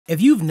If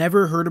you've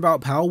never heard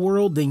about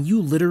PalWorld, then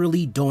you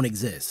literally don't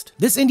exist.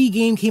 This indie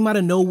game came out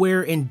of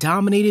nowhere and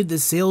dominated the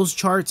sales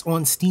charts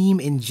on Steam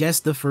in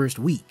just the first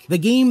week. The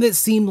game that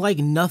seemed like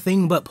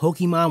nothing but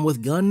Pokemon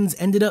with guns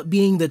ended up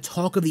being the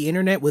talk of the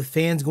internet, with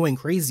fans going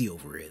crazy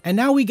over it. And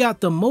now we got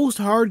the most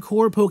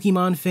hardcore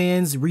Pokemon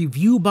fans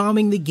review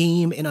bombing the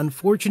game and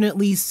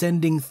unfortunately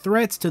sending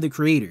threats to the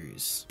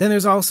creators. Then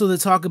there's also the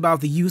talk about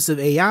the use of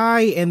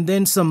AI, and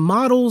then some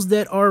models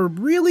that are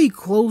really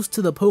close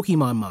to the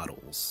Pokemon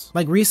models.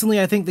 Like recently,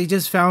 I think they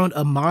just found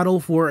a model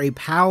for a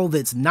PAL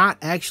that's not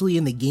actually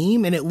in the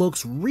game, and it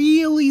looks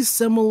really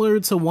similar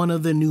to one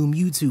of the new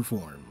Mewtwo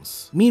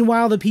forms.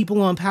 Meanwhile, the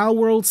people on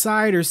PalWorld's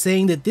side are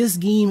saying that this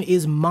game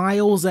is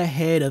miles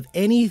ahead of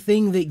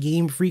anything that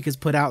Game Freak has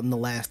put out in the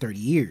last 30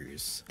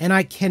 years. And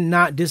I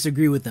cannot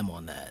disagree with them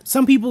on that.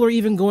 Some people are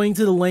even going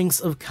to the lengths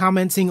of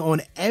commenting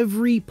on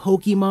every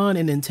Pokemon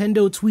and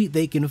Nintendo tweet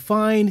they can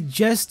find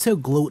just to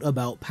gloat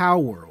about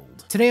PalWorld.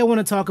 Today I want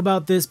to talk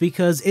about this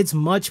because it's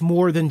much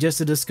more than just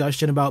a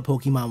discussion about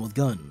Pokemon with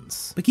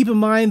guns. But keep in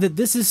mind that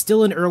this is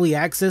still an early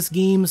access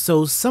game,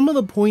 so some of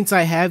the points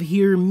I have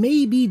here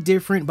may be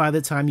different by the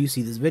time you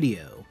see this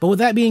video. But with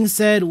that being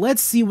said,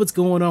 let's see what's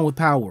going on with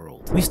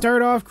PalWorld. We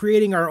start off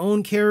creating our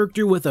own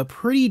character with a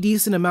pretty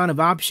decent amount of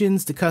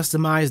options to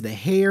customize the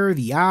hair,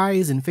 the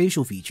eyes, and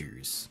facial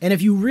features. And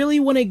if you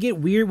really want to get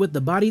weird with the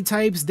body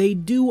types, they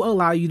do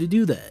allow you to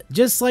do that.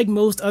 Just like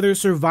most other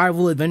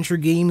survival adventure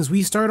games,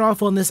 we start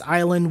off on this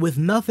island with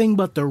nothing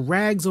but the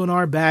rags on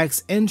our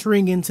backs,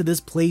 entering into this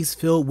place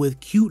filled with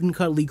cute and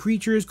cuddly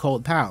creatures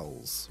called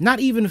pals.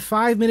 Not even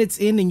 5 minutes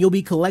in and you'll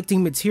be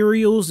collecting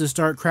materials to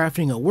start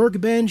crafting a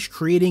workbench,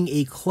 creating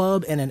a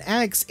club and an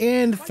axe,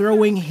 and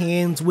throwing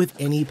hands with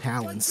any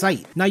pal in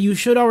sight. Now you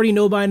should already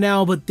know by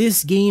now, but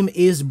this game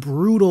is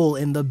brutal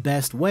in the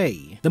best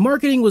way. The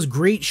marketing was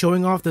great,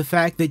 showing off the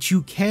fact that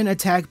you can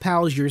attack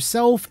pals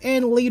yourself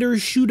and later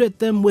shoot at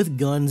them with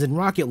guns and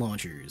rocket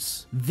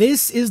launchers.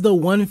 This is the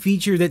one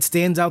feature that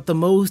stands out the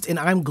most, and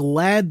I'm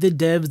glad the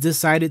devs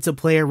decided to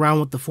play around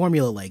with the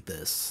formula like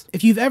this.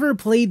 If you've ever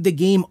played the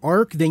game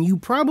Ark, then you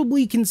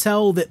probably can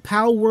tell that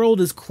PalWorld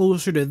is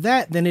closer to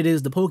that than it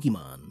is to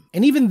Pokemon.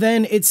 And even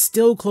then, it's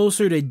still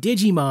closer to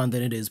Digimon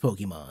than it is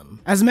Pokemon.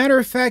 As a matter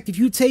of fact, if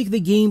you take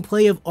the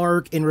gameplay of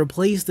Ark and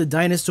replace the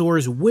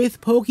dinosaurs with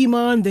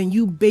Pokemon, then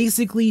you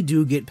basically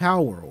do get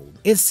PalWorld.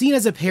 It's seen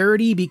as a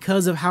parody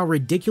because of how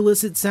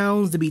ridiculous it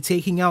sounds to be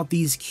taking out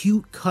these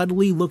cute,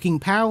 cuddly looking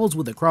pals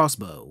with a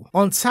crossbow.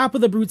 On top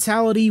of the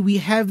brutality, we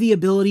have the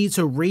ability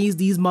to raise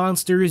these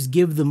monsters,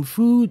 give them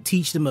food,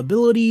 teach them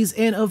abilities,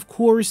 and of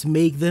course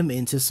make them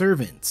into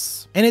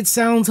servants. And it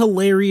sounds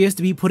hilarious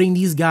to be putting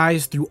these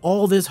guys through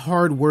all this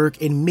hard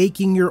work and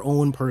making your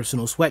own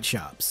personal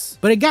sweatshops.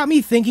 But it got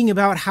me thinking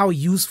about how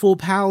useful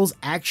pals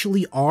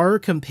actually are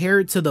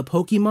compared to the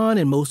Pokemon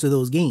in most of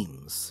those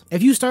games.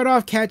 If you start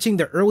off catching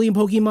the early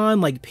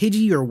Pokemon like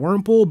Pidgey or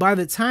Wurmple, by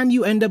the time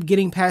you end up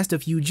getting past a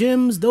few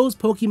gyms, those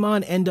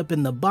Pokemon end up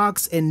in the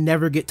box and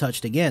never get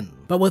touched again.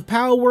 But with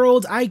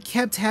PalWorld, I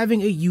kept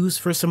having a use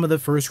for some of the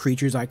first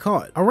creatures I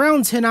caught.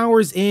 Around 10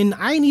 hours in,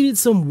 I needed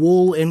some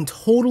wool and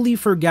totally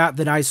forgot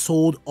that I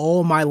sold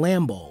all my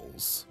lamb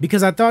balls.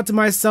 Because I thought to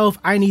myself,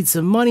 I need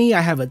some money,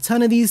 I have a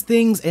ton of these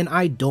things, and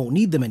I don't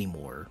need them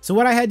anymore. So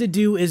what I had to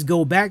do is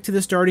go back to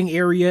the starting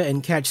area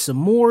and catch some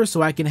more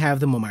so I can have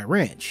them on my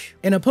ranch.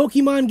 In a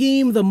Pokemon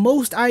game, the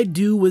most I'd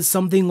do with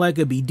something like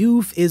a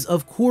Bidoof is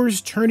of course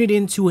turn it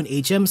into an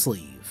HM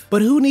sleeve.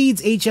 But who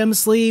needs HM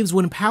slaves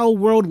when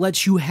PalWorld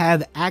lets you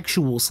have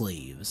actual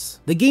slaves?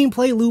 The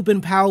gameplay loop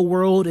in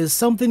PalWorld is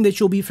something that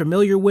you'll be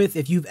familiar with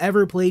if you've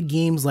ever played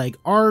games like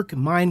Ark,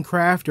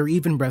 Minecraft, or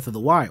even Breath of the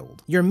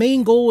Wild. Your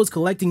main goal is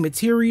collecting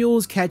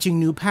materials, catching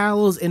new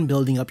pals, and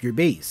building up your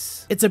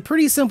base. It's a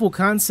pretty simple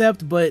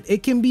concept, but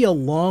it can be a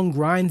long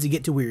grind to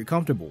get to where you're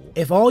comfortable.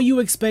 If all you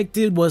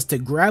expected was to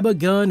grab a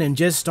gun and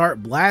just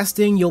start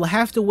blasting, you'll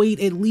have to wait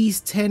at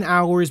least 10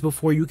 hours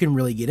before you can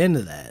really get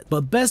into that.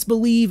 But best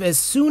believe, as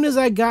soon as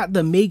I got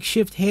the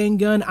makeshift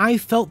handgun, I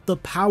felt the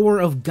power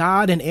of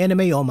God and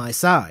anime on my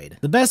side.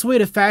 The best way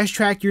to fast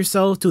track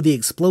yourself to the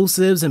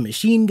explosives and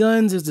machine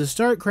guns is to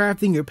start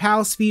crafting your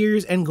pal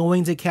spheres and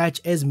going to catch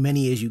as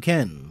many as you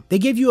can. They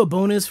give you a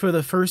bonus for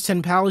the first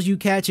 10 pals you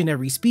catch in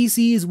every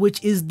species,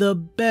 which is the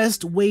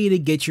best way to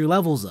get your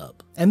levels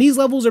up. And these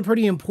levels are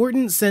pretty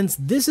important since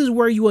this is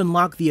where you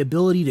unlock the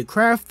ability to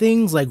craft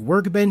things like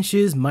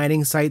workbenches,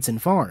 mining sites,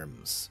 and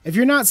farms. If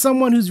you're not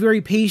someone who's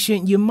very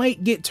patient, you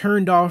might get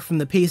turned off from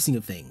the pacing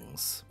of things.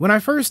 When I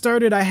first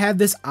started, I had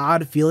this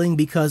odd feeling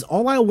because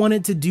all I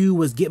wanted to do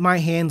was get my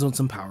hands on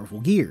some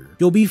powerful gear.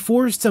 You'll be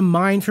forced to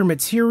mine for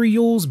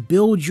materials,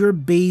 build your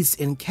base,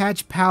 and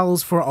catch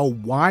pals for a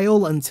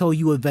while until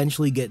you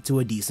eventually get to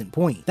a decent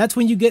point. That's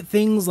when you get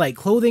things like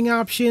clothing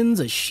options,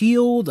 a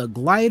shield, a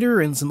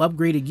glider, and some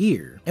upgraded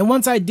gear. And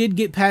once I did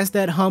get past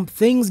that hump,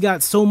 things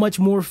got so much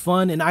more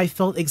fun and I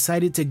felt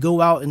excited to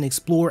go out and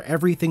explore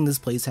everything this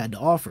place had to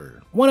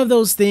offer. One of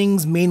those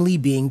things mainly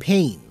being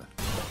pain.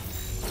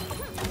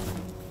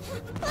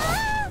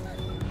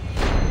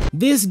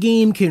 this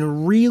game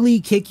can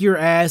really kick your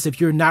ass if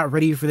you're not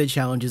ready for the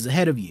challenges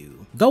ahead of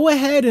you. Go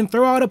ahead and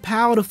throw out a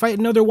pal to fight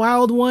another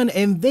wild one,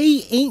 and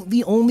they ain't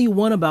the only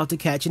one about to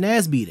catch an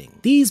ass beating.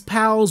 These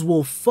pals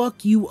will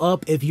fuck you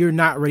up if you're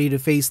not ready to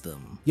face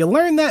them. You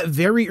learn that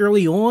very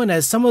early on,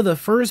 as some of the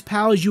first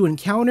pals you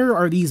encounter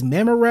are these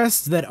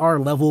Mamorests that are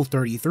level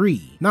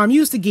 33. Now, I'm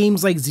used to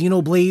games like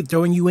Xenoblade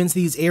throwing you into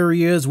these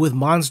areas with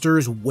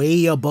monsters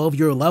way above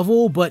your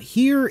level, but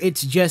here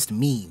it's just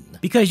mean.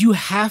 Because you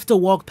have to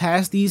walk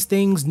past these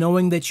things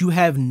knowing that you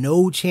have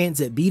no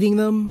chance at beating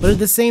them, but at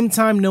the same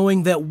time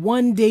knowing that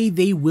one day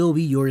they will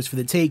be yours for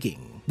the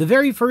taking. The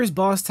very first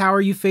boss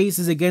tower you face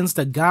is against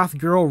a goth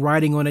girl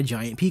riding on a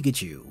giant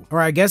Pikachu.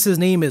 Or I guess his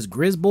name is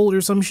Grisbold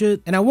or some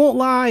shit. And I won't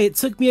lie, it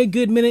took me a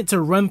good minute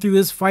to run through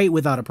this fight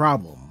without a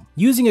problem.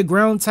 Using a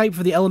ground type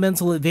for the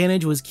elemental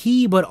advantage was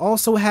key, but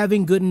also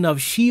having good enough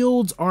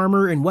shields,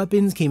 armor, and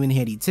weapons came in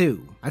handy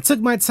too. I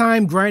took my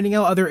time grinding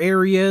out other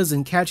areas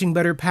and catching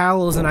better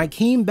pals, and I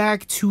came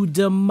back to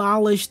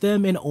demolish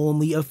them in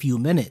only a few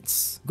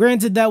minutes.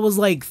 Granted, that was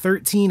like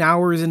 13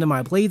 hours into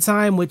my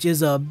playtime, which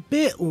is a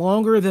bit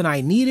longer than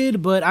I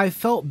needed, but I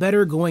felt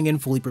better going in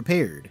fully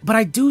prepared. But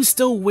I do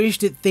still wish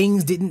that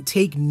things didn't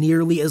take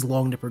nearly as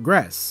long to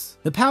progress.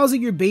 The pals at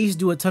your base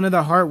do a ton of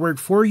the hard work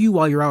for you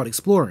while you're out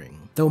exploring.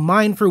 They'll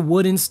mine for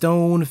wood and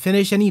stone,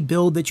 finish any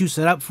build that you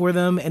set up for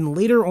them, and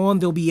later on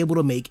they'll be able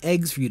to make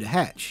eggs for you to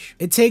hatch.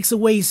 It takes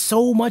away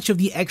so much of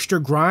the extra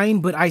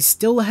grind, but I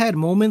still had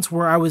moments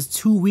where I was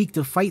too weak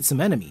to fight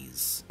some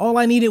enemies. All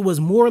I needed was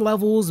more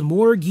levels,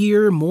 more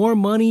gear, more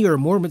money, or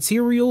more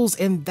materials,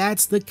 and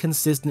that's the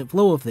consistent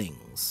flow of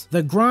things.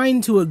 The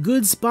grind to a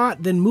good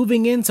spot, then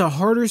moving into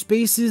harder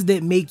spaces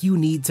that make you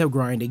need to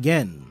grind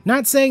again.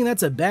 Not saying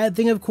that's a bad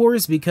thing, of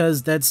course,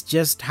 because that's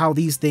just how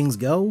these things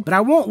go, but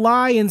I won't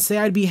lie and say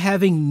I'd be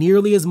having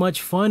nearly as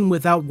much fun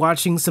without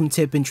watching some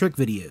tip and trick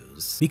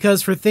videos.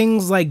 Because for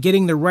things like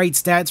getting the right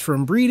stats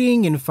from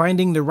breeding and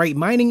finding the right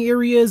mining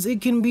areas,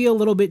 it can be a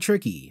little bit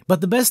tricky. But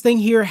the best thing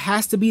here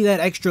has to be that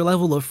extra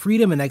level of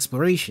freedom and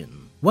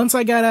exploration. Once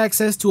I got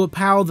access to a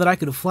pal that I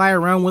could fly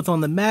around with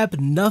on the map,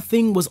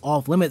 nothing was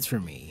off limits for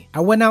me. I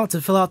went out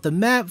to fill out the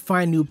map,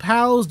 find new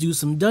pals, do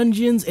some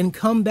dungeons, and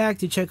come back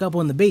to check up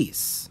on the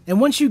base.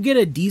 And once you get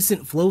a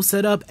decent flow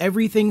set up,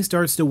 everything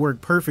starts to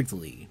work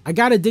perfectly. I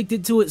got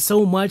addicted to it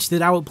so much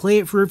that I would play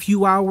it for a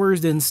few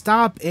hours, then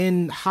stop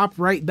and hop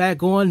right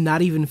back on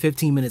not even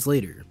 15 minutes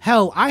later.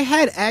 Hell, I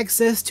had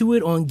access to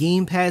it on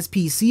Game Pass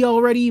PC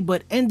already,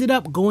 but ended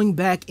up going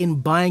back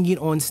and buying it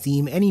on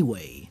Steam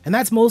anyway. And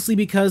that's mostly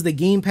because the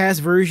Game Pass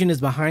version is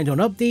behind on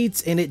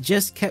updates and it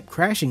just kept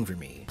crashing for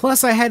me.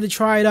 Plus I had to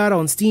try it out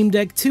on Steam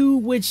Deck too,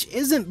 which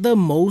isn't the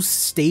most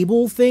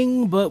stable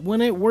thing, but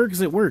when it works,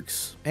 it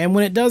works. And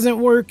when it doesn't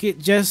work, it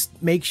just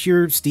makes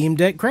your Steam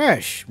Deck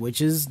crash, which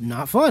is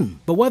not fun.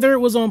 But whether it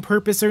was on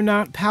purpose or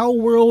not,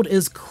 PalWorld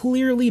is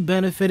clearly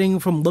benefiting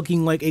from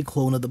looking like a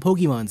clone of the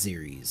Pokemon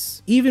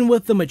series. Even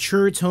with the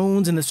mature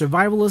tones and the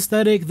survival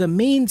aesthetic, the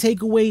main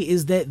takeaway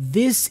is that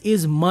this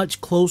is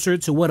much closer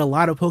to what a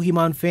lot of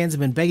Pokemon fans have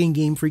been begging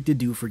Game Freak to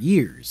do for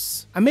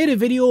years. I made a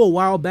video a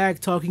while back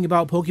talking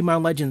about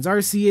Pokemon Legends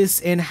Arceus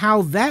and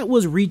how that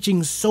was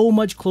reaching so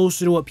much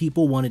closer to what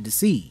people wanted to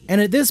see. And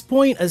at this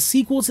point, a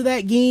sequel to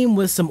that game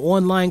with some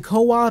online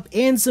co-op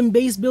and some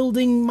base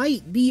building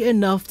might be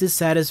enough to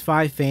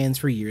satisfy fans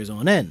for years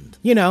on end.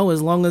 You know,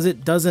 as long as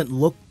it doesn't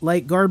look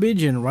like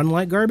garbage and run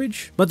like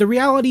garbage. But the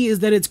reality is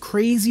that it's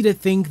crazy to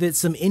think that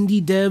some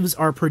indie devs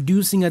are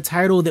producing a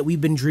title that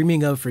we've been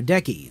dreaming of for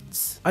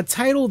decades. A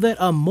title that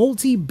a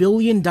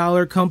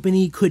multi-billion-dollar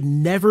company could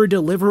never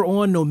deliver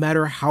on no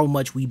matter how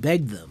much we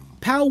begged them.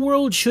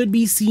 PalWorld should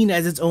be seen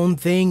as its own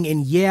thing,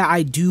 and yeah,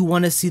 I do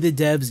want to see the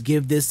devs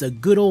give this a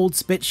good old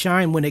spit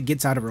shine when it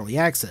gets out of early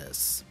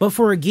access. But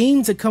for a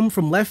game to come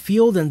from left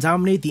field and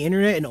dominate the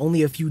internet in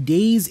only a few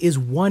days is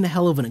one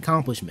hell of an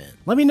accomplishment.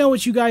 Let me know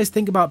what you guys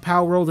think about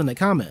PalWorld in the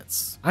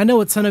comments. I know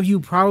a ton of you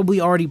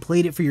probably already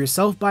played it for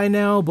yourself by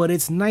now, but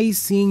it's nice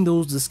seeing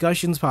those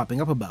discussions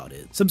popping up about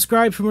it.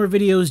 Subscribe for more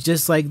videos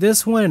just like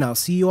this one, and I'll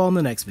see you all in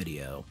the next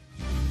video.